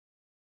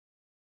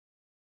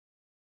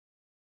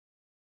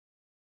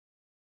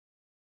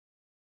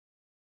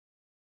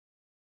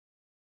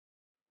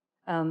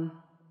A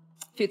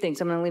few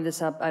things. I'm going to leave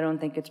this up. I don't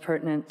think it's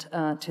pertinent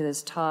to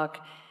this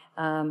talk.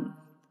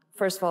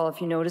 First of all,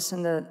 if you notice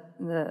in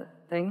the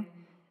thing,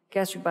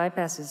 gastric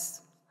bypass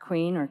is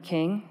queen or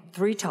king.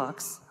 3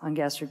 talks on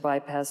gastric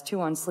bypass,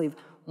 2 on sleeve,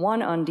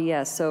 1 on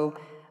DS. So,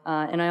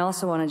 and I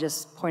also want to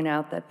just point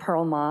out that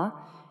Pearl Ma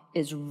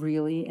is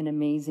really an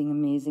amazing,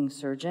 amazing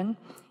surgeon.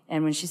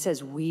 And when she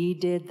says, we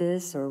did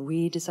this or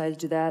we decided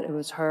to do that, it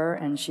was her,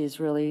 and she's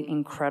really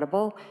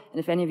incredible. And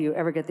if any of you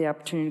ever get the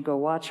opportunity to go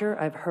watch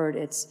her, I've heard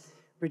it's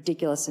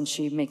ridiculous, and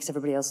she makes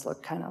everybody else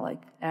look kind of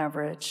like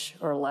average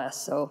or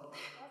less. So,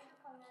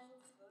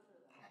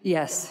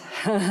 yes.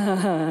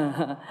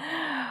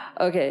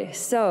 Okay,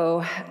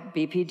 so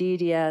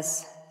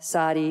BPD-DS,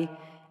 SADI,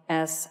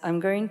 S. I'm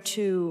going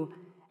to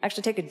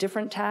actually take a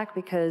different tack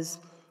because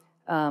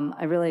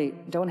I really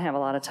don't have a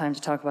lot of time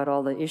to talk about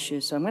all the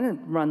issues, so I'm going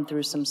to run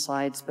through some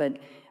slides, but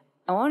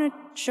I want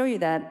to show you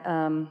that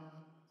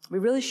we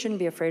really shouldn't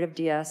be afraid of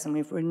DS, and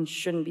we really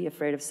shouldn't be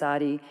afraid of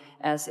SADI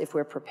as if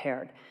we're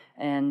prepared,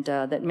 and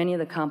that many of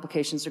the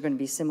complications are going to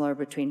be similar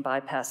between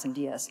bypass and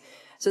DS.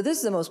 So this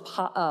is the most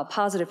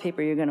positive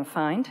paper you're going to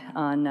find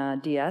on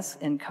DS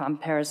in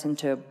comparison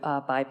to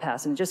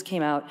bypass, and it just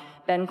came out.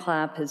 Ben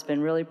Clapp has been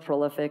really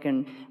prolific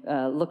and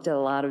looked at a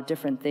lot of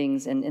different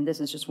things, and this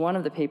is just one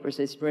of the papers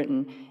he's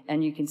written,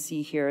 and you can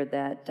see here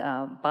that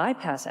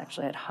bypass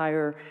actually had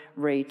higher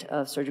rate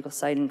of surgical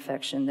site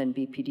infection than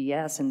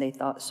BPD-DS, and they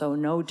thought so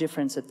no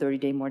difference at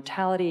 30-day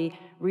mortality,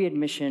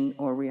 readmission,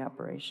 or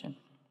reoperation.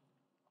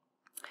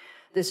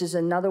 This is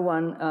another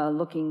one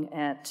looking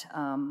at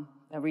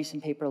a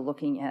recent paper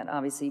looking at,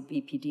 obviously,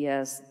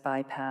 BPD-DS,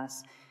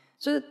 bypass.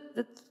 So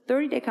the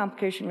 30-day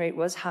complication rate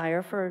was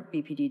higher for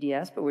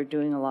BPD-DS, but we're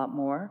doing a lot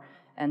more.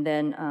 And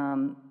then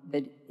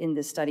but in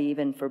this study,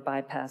 even for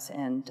bypass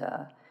and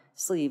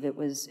sleeve, it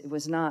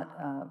was not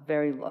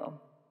very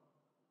low.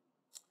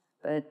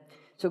 But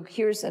so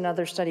here's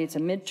another study. It's a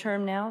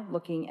midterm now,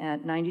 looking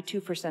at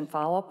 92%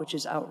 follow-up, which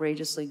is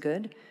outrageously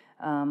good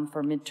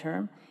for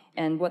midterm.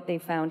 And what they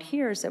found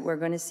here is that we're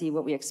going to see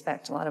what we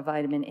expect, a lot of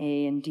vitamin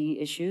A and D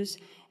issues,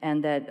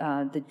 and that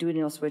the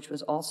duodenal switch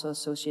was also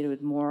associated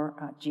with more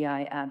GI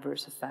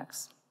adverse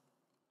effects.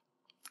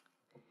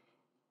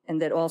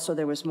 And that also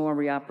there was more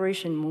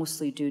reoperation,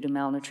 mostly due to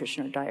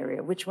malnutrition or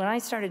diarrhea, which when I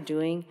started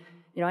doing,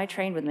 you know, I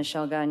trained with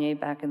Michel Gagne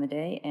back in the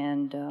day,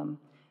 and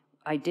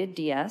I did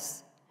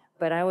DS,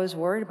 but I was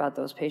worried about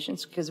those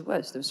patients because it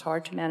was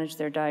hard to manage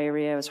their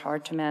diarrhea, it was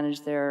hard to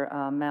manage their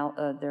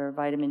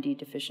vitamin D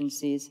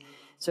deficiencies.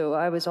 So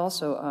I was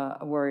also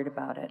worried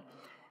about it.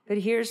 But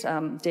here's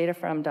data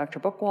from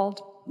Dr.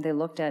 Buchwald. They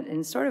looked at,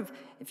 and sort of,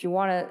 if you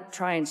want to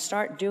try and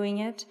start doing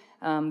it,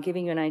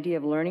 giving you an idea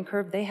of learning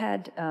curve, they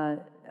had, there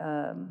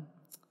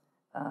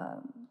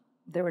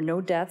were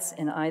no deaths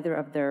in either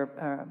of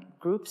their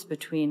groups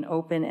between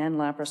open and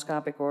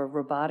laparoscopic or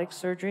robotic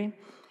surgery.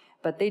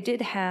 But they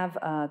did have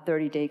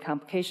 30-day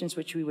complications,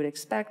 which we would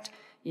expect,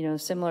 you know,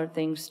 similar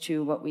things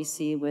to what we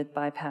see with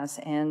bypass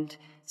and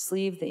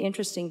sleeve. The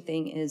interesting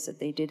thing is that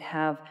they did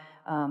have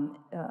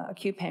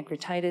acute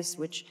pancreatitis,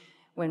 which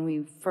when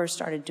we first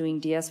started doing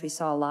DS, we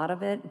saw a lot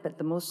of it, but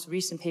the most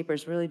recent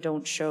papers really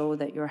don't show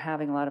that you're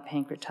having a lot of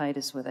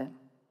pancreatitis with it.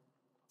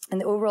 And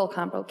the overall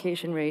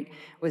complication rate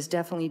was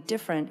definitely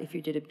different if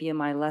you did a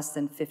BMI less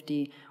than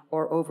 50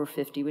 or over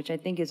 50, which I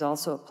think is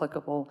also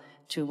applicable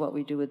to what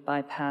we do with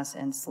bypass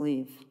and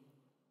sleeve.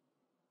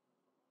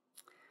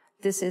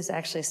 This is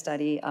actually a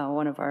study,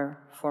 one of our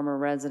former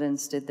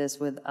residents did this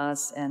with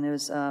us, and it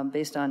was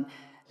based on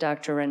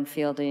Dr.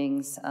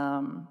 Renfielding's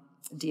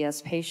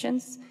DS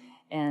patients,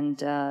 and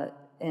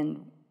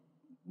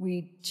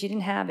she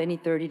didn't have any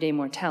 30-day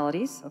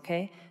mortalities,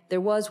 okay?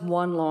 There was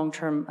one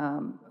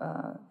long-term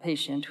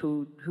patient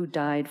who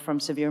died from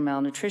severe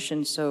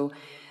malnutrition, so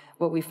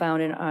what we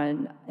found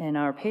in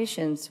our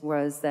patients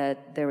was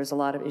that there was a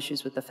lot of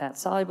issues with the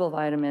fat-soluble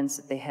vitamins,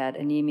 that they had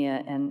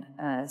anemia, and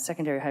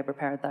secondary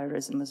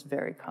hyperparathyroidism was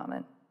very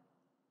common.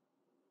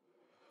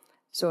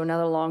 So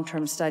another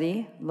long-term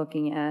study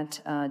looking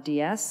at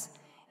DS,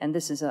 and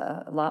this is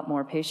a lot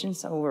more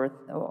patients, over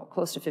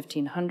close to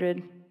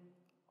 1,500,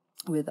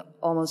 with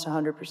almost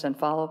 100%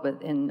 follow-up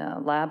in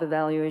lab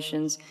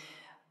evaluations.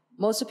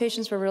 Most of the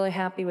patients were really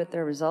happy with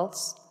their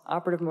results.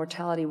 Operative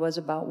mortality was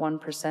about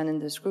 1% in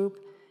this group,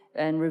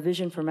 and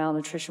revision for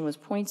malnutrition was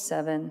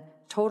 0.7.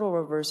 Total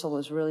reversal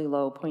was really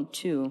low,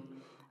 0.2.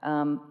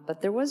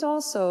 But there was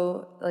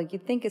also, like,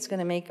 you'd think it's going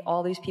to make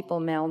all these people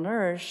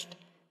malnourished.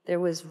 There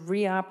was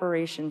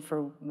reoperation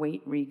for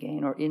weight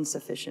regain or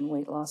insufficient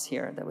weight loss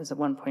here. That was a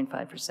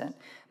 1.5%.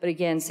 But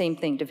again, same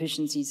thing,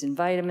 deficiencies in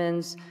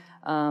vitamins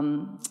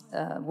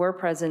were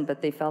present,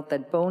 but they felt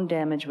that bone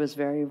damage was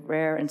very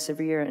rare, and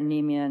severe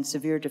anemia and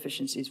severe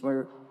deficiencies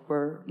were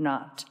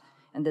not,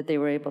 and that they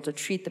were able to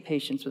treat the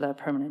patients without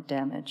permanent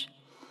damage.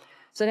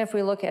 So then if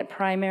we look at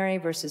primary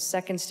versus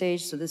second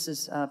stage, so this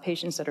is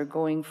patients that are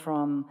going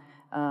from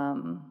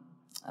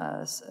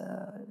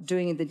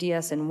doing the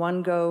DS in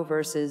one go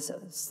versus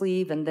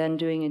sleeve and then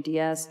doing a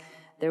DS,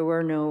 there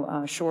were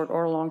no short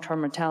or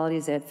long-term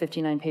mortalities. They had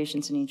 59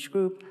 patients in each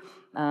group.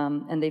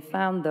 And they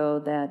found, though,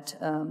 that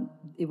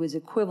it was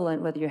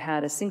equivalent whether you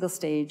had a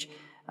single-stage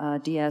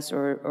DS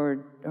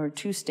or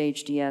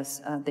two-stage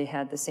DS, they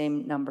had the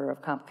same number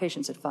of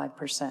complications at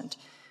 5%.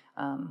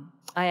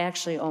 I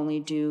actually only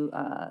do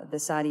the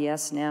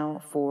SADI-S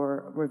now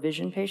for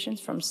revision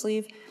patients from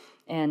sleeve,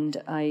 and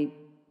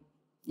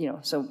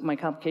so my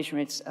complication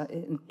rates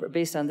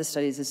based on this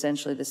study is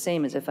essentially the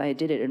same as if I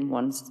did it in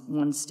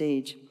one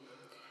stage.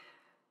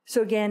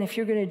 So again, if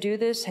you're going to do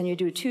this and you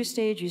do a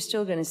two-stage, you're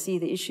still going to see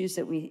the issues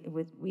that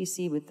we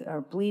see with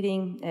our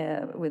bleeding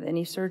with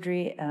any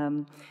surgery.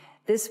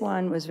 This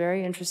one was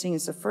very interesting.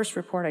 It's the first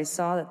report I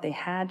saw that they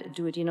had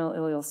duodenal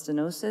ileal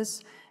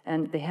stenosis,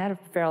 and they had a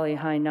fairly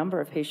high number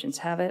of patients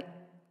have it.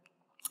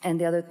 And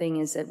the other thing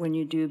is that when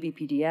you do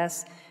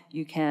BPD-DS,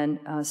 you can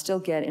still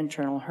get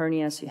internal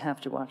hernia, so you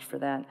have to watch for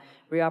that.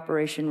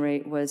 Reoperation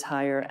rate was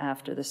higher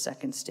after the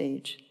second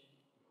stage.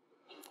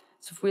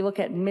 So if we look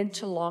at mid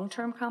to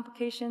long-term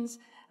complications,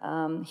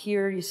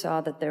 here you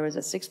saw that there was a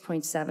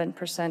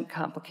 6.7%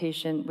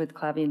 complication with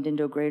clavia and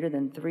dindo greater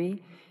than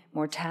 3.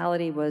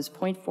 Mortality was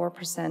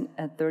 0.4%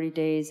 at 30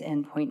 days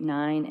and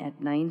 0.9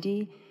 at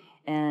 90.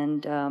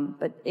 And,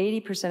 but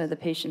 80% of the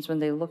patients, when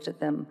they looked at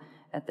them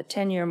at the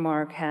 10-year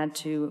mark, had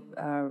to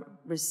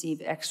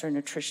receive extra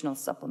nutritional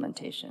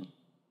supplementation.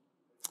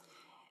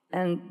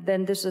 And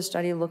then this is a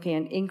study looking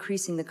at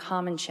increasing the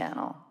common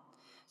channel.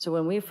 So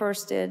when we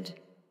first did,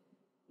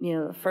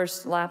 the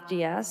first lap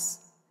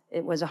DS,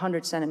 it was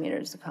 100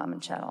 centimeters, the common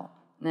channel.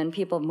 And then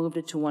people moved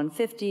it to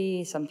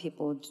 150. Some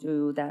people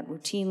do that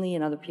routinely,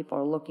 and other people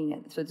are looking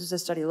at, so this is a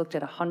study looked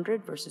at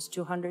 100 versus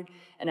 200.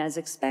 And as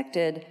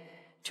expected,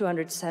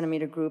 200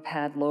 centimeter group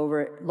had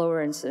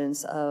lower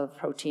incidence of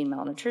protein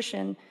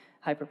malnutrition,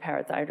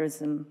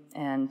 hyperparathyroidism,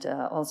 and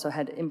also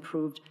had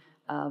improved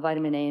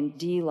vitamin A and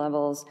D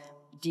levels,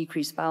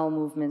 decreased bowel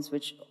movements,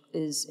 which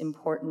is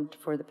important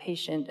for the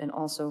patient and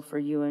also for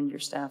you and your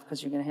staff,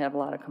 because you're going to have a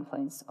lot of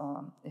complaints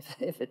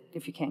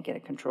if you can't get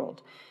it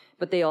controlled.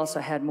 But they also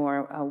had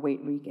more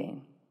weight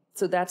regain.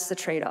 So that's the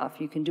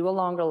trade-off. You can do a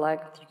longer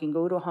length. You can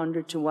go to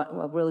 100 to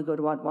really go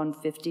to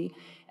 150,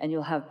 and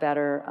you'll have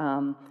better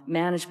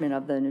management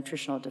of the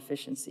nutritional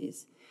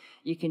deficiencies.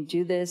 You can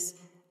do this.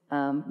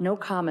 No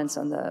comments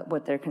on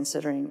what they're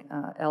considering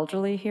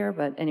elderly here,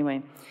 but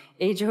anyway,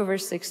 age over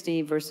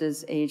 60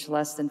 versus age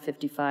less than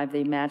 55,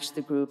 they matched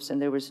the groups,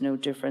 and there was no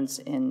difference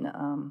in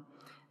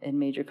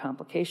major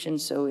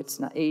complications. So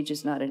age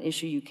is not an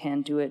issue. You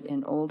can do it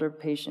in older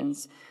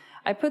patients.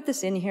 I put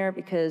this in here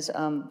because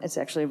it's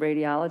actually a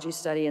radiology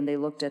study, and they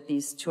looked at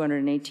these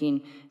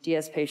 218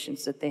 DS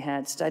patients that they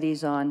had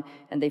studies on,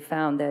 and they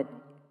found that,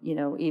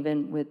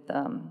 even with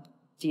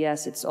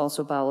DS, it's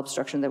also bowel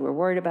obstruction that we're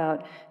worried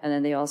about, and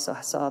then they also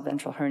saw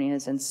ventral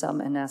hernias and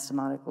some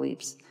anastomotic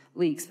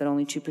leaks, but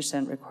only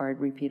 2% required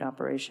repeat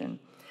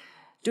operation.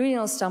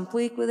 Duodenal stump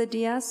leak with a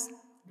DS,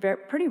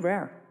 pretty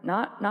rare,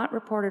 not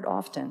reported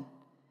often.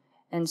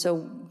 And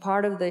so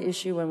part of the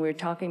issue when we're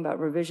talking about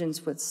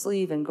revisions with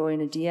sleeve and going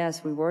to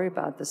DS, we worry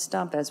about the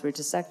stump as we're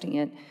dissecting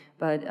it,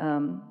 but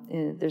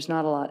there's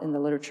not a lot in the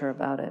literature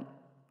about it.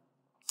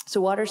 So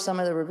what are some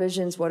of the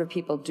revisions? What do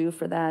people do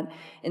for that?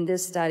 In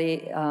this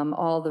study,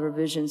 all the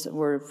revisions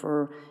were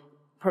for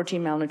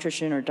protein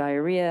malnutrition or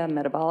diarrhea,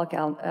 metabolic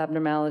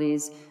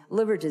abnormalities,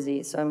 liver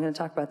disease. So I'm going to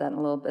talk about that in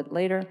a little bit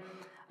later.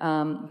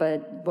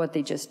 But what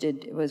they just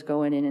did was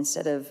go in and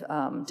instead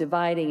of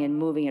dividing and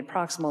moving it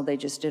proximal, they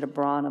just did a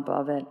brawn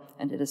above it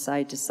and did a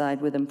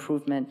side-to-side with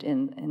improvement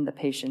in the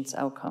patient's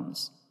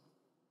outcomes.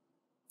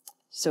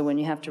 So when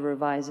you have to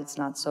revise, it's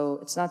not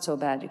so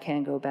bad. You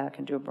can go back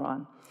and do a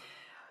brawn.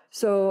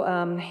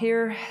 So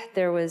here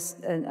there was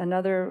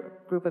another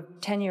group of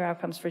 10-year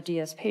outcomes for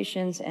DS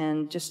patients,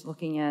 and just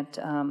looking at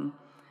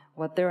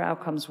what their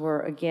outcomes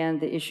were. Again,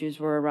 the issues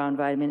were around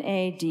vitamin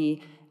A,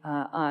 D,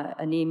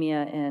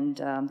 anemia,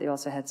 and they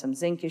also had some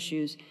zinc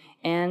issues,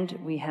 and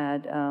we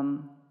had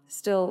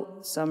still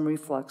some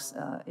reflux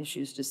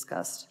issues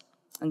discussed.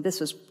 And this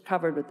was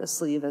covered with the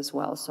sleeve as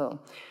well.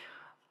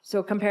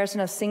 So comparison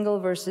of single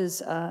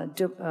versus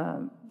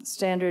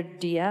standard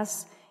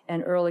DS,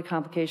 and early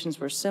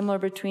complications were similar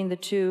between the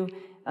two,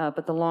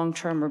 but the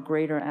long-term were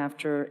greater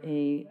after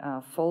a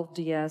full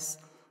DS.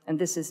 And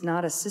this is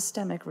not a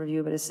systemic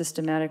review, but a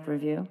systematic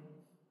review.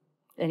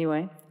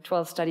 Anyway,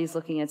 12 studies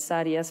looking at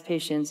SADI-S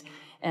patients,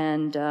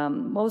 and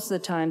most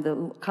of the time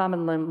the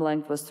common limb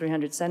length was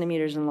 300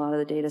 centimeters, and a lot of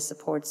the data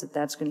supports that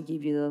that's going to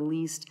give you the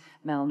least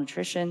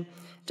malnutrition.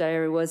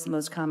 Diarrhea was the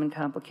most common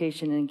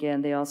complication, and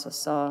again, they also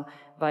saw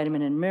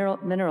vitamin and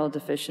mineral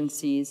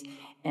deficiencies,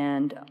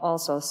 and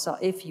also saw,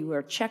 if you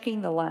were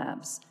checking the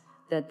labs,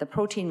 that the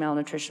protein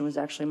malnutrition was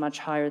actually much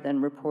higher than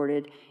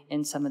reported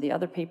in some of the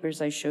other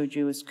papers I showed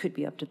you. It could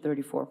be up to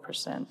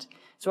 34%.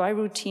 So I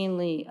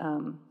routinely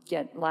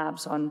get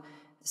labs on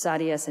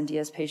SADI-S and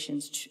DS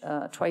patients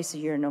twice a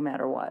year, no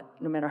matter what,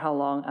 no matter how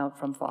long out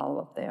from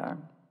follow-up they are.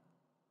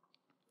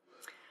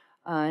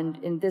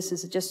 And this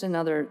is just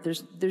another,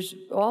 there's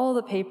all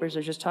the papers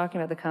are just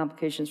talking about the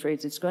complications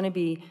rates. It's going to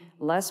be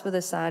less with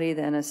a SADI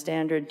than a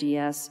standard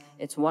DS.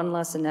 It's one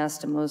less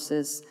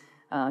anastomosis.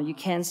 You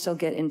can still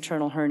get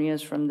internal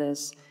hernias from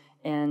this.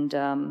 And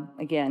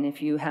again,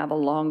 if you have a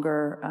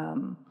longer,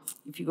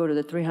 if you go to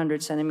the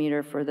 300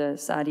 centimeter for the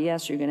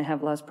SADI-S, you're going to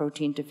have less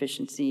protein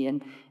deficiency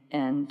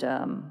and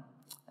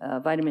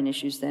vitamin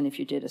issues than if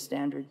you did a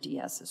standard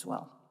DS as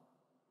well.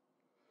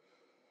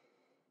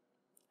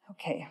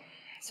 Okay,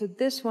 so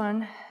this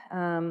one,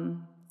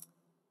 I'm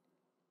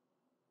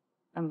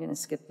going to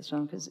skip this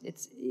one because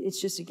it's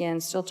just,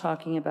 again, still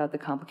talking about the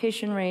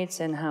complication rates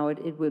and how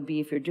it would be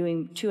if you're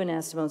doing 2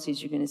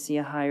 anastomoses, you're going to see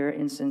a higher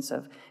incidence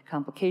of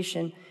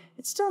complication.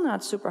 It's still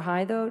not super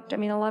high, though. I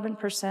mean,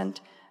 11%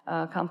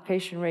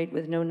 complication rate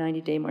with no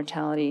 90-day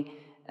mortality.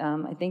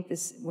 I think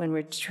this, when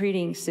we're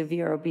treating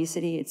severe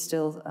obesity, it's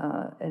still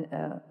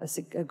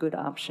a good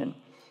option.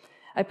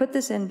 I put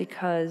this in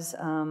because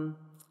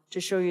to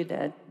show you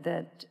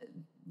that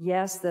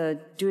yes, the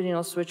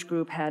duodenal switch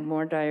group had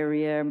more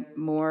diarrhea,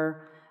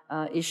 more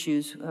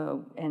issues,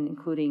 and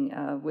including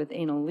with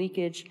anal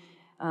leakage,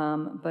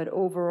 but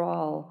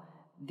overall,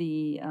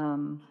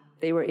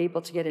 they were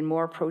able to get in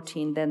more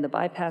protein than the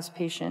bypass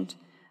patient.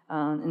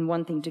 And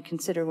one thing to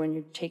consider when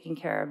you're taking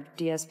care of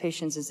DS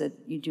patients is that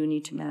you do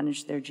need to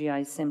manage their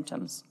GI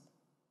symptoms.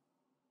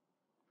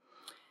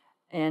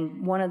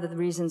 And one of the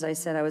reasons I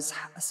said I was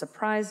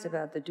surprised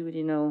about the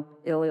duodenal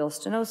ileal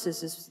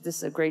stenosis is this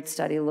is a great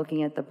study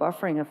looking at the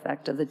buffering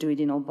effect of the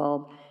duodenal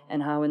bulb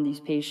and how in these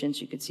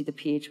patients you could see the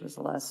pH was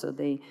less. So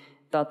they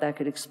thought that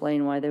could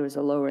explain why there was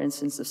a lower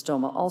incidence of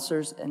stoma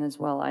ulcers, and as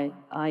well I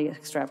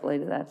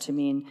extrapolated that to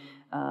mean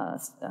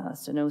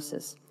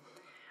stenosis.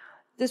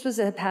 This was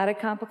a hepatic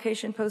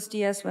complication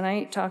post-DS. When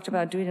I talked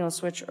about duodenal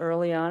switch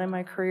early on in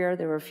my career,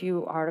 there were a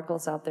few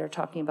articles out there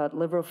talking about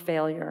liver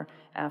failure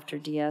after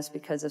DS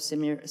because of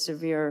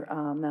severe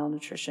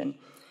malnutrition.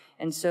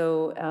 And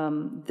so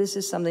this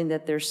is something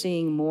that they're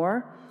seeing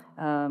more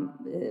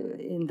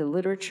in the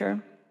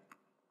literature,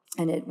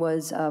 and it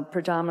was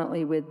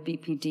predominantly with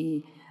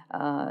BPD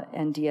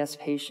and DS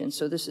patients.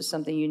 So this is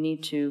something you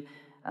need to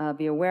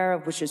be aware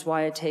of, which is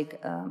why I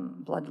take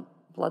blood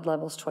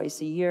levels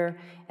twice a year,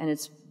 and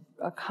it's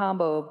a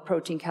combo of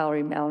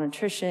protein-calorie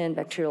malnutrition,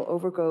 bacterial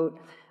overgrowth,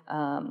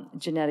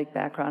 genetic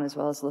background, as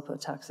well as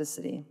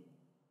lipotoxicity.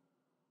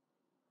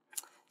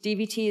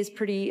 DVT is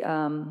pretty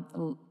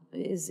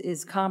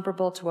is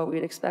comparable to what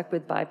we'd expect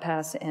with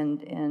bypass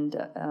and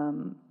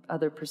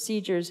other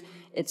procedures.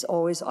 It's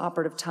always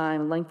operative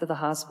time, length of the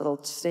hospital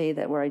stay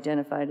that were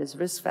identified as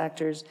risk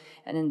factors.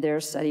 And in their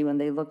study, when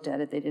they looked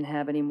at it, they didn't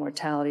have any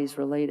mortalities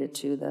related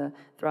to the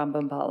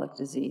thromboembolic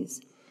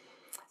disease.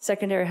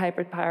 Secondary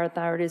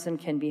hyperparathyroidism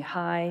can be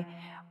high.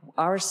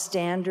 Our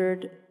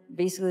standard,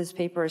 basically this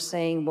paper is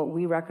saying what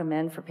we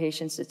recommend for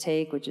patients to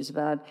take, which is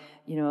about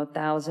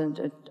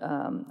 1,000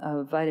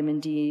 of vitamin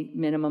D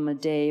minimum a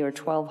day, or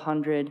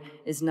 1,200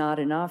 is not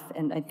enough.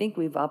 And I think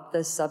we've upped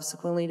this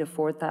subsequently to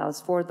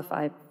 4,000 to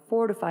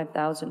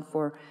 5,000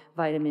 for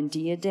vitamin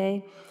D a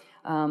day.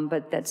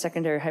 But that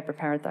secondary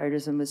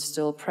hyperparathyroidism was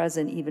still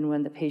present even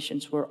when the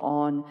patients were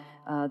on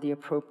the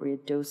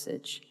appropriate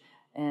dosage.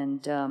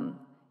 And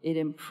it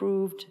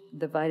improved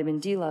the vitamin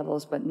D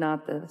levels, but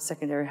not the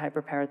secondary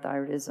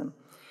hyperparathyroidism.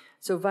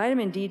 So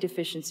vitamin D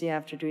deficiency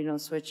after duodenal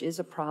switch is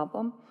a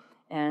problem.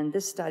 And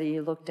this study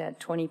looked at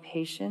 20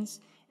 patients,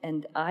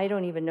 and I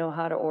don't even know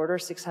how to order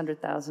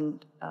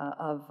 600,000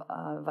 of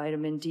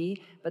vitamin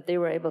D, but they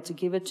were able to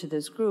give it to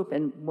this group.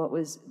 And what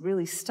was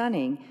really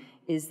stunning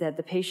is that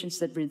the patients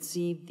that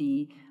received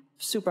the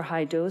super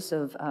high dose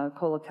of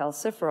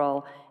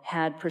cholecalciferol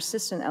had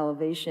persistent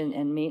elevation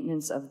and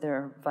maintenance of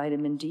their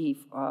vitamin D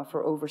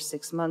for over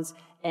 6 months,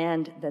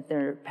 and that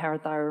their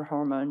parathyroid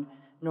hormone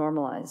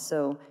normalized.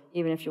 So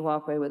even if you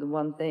walk away with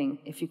one thing,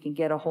 if you can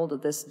get a hold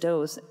of this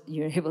dose,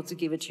 you're able to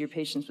give it to your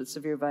patients with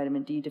severe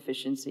vitamin D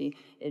deficiency,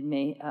 it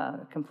may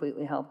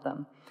completely help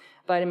them.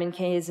 Vitamin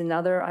K is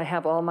another. I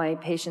have all my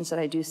patients that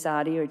I do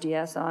SADI or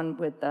DS on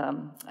with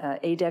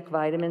ADEK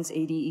vitamins,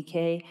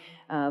 ADEK.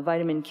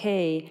 Vitamin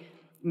K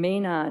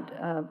may not,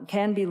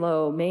 can be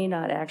low, may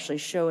not actually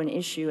show an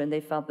issue, and they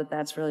felt that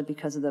that's really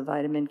because of the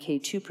vitamin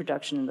K2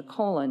 production in the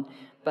colon,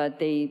 but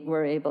they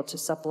were able to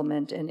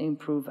supplement and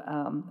improve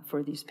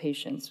for these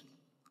patients.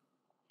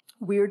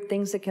 Weird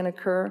things that can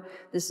occur.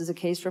 This is a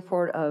case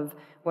report of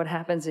what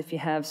happens if you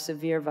have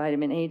severe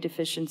vitamin A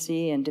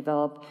deficiency and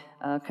develop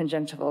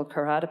conjunctival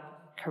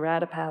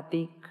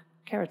keratopathy,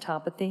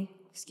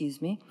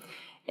 excuse me.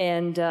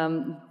 And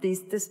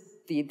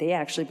they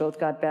actually both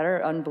got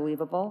better,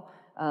 unbelievable.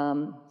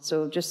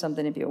 So just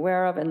something to be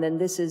aware of. And then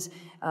this is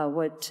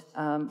what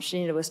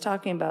Shanita was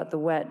talking about, the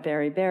wet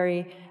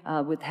berry,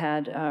 with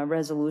had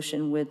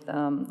resolution with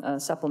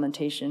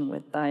supplementation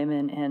with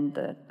thiamine and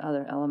the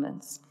other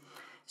elements.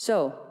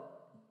 So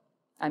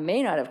I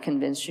may not have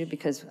convinced you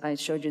because I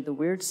showed you the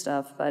weird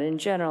stuff, but in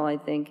general, I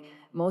think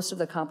most of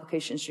the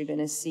complications you're going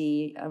to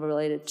see are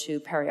related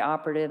to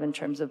perioperative in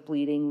terms of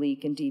bleeding,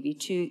 leak, and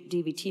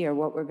DVT are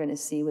what we're going to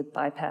see with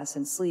bypass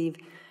and sleeve.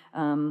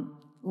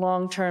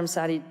 Long-term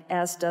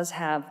SADI-S does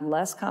have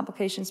less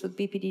complications with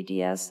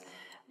BPD-DS,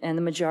 and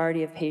the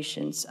majority of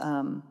patients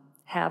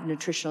have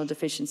nutritional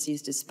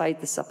deficiencies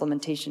despite the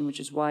supplementation, which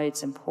is why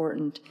it's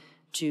important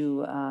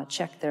to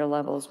check their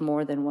levels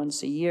more than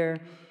once a year.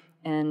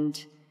 And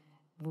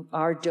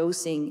our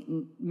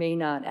dosing may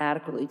not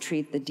adequately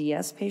treat the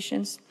DS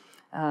patients,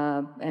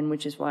 and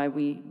which is why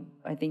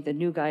I think the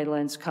new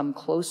guidelines come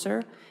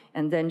closer.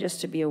 And then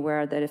just to be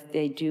aware that if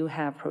they do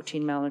have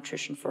protein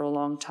malnutrition for a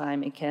long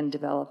time, it can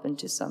develop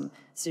into some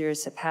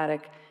serious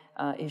hepatic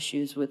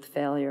issues with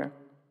failure.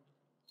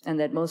 And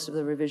that most of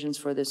the revisions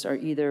for this are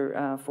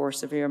either for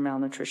severe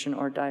malnutrition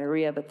or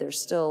diarrhea, but there's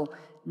still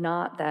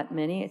not that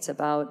many. It's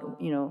about,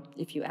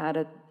 if you add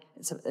it,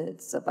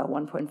 it's about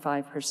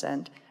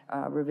 1.5%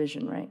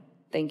 revision rate.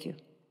 Thank you.